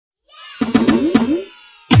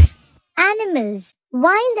Animals.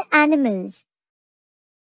 Wild animals.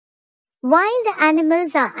 Wild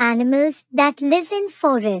animals are animals that live in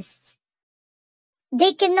forests.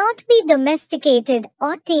 They cannot be domesticated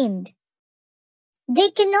or tamed. They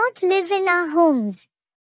cannot live in our homes.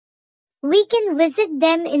 We can visit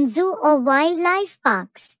them in zoo or wildlife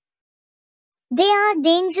parks. They are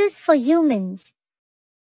dangerous for humans.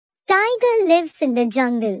 Tiger lives in the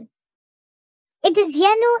jungle. It is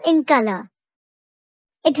yellow in color.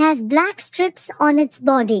 It has black strips on its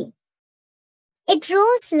body. It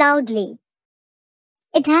roars loudly.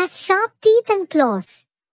 It has sharp teeth and claws.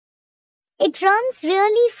 It runs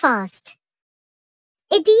really fast.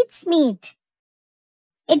 It eats meat.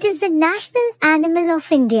 It is the national animal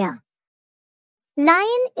of India.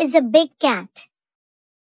 Lion is a big cat.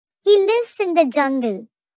 He lives in the jungle.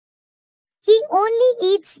 He only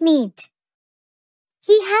eats meat.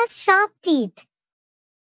 He has sharp teeth.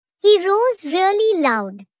 He roars really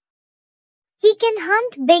loud. He can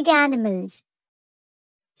hunt big animals.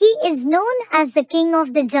 He is known as the king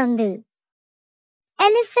of the jungle.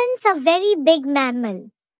 Elephants are very big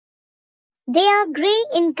mammal. They are grey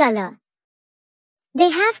in color.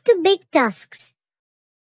 They have two big tusks.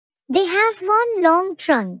 They have one long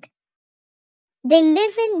trunk. They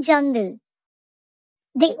live in jungle.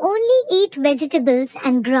 They only eat vegetables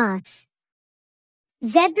and grass.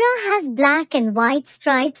 Zebra has black and white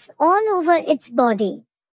stripes all over its body.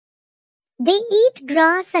 They eat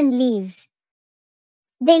grass and leaves.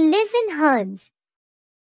 They live in herds.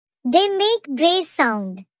 They make bray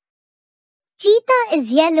sound. Cheetah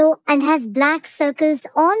is yellow and has black circles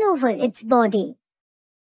all over its body.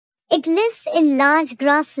 It lives in large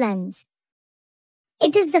grasslands.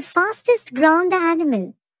 It is the fastest ground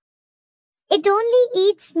animal. It only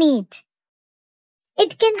eats meat.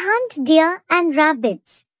 It can hunt deer and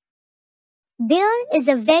rabbits. Bear is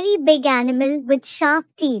a very big animal with sharp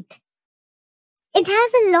teeth. It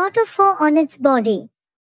has a lot of fur on its body.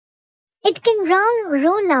 It can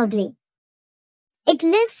roar loudly. It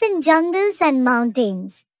lives in jungles and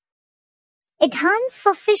mountains. It hunts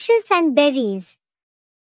for fishes and berries.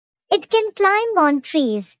 It can climb on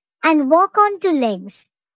trees and walk on two legs.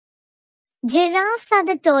 Giraffes are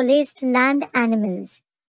the tallest land animals.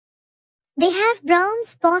 They have brown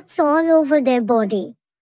spots all over their body.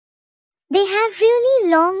 They have really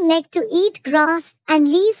long neck to eat grass and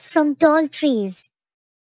leaves from tall trees.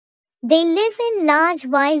 They live in large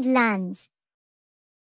wild lands.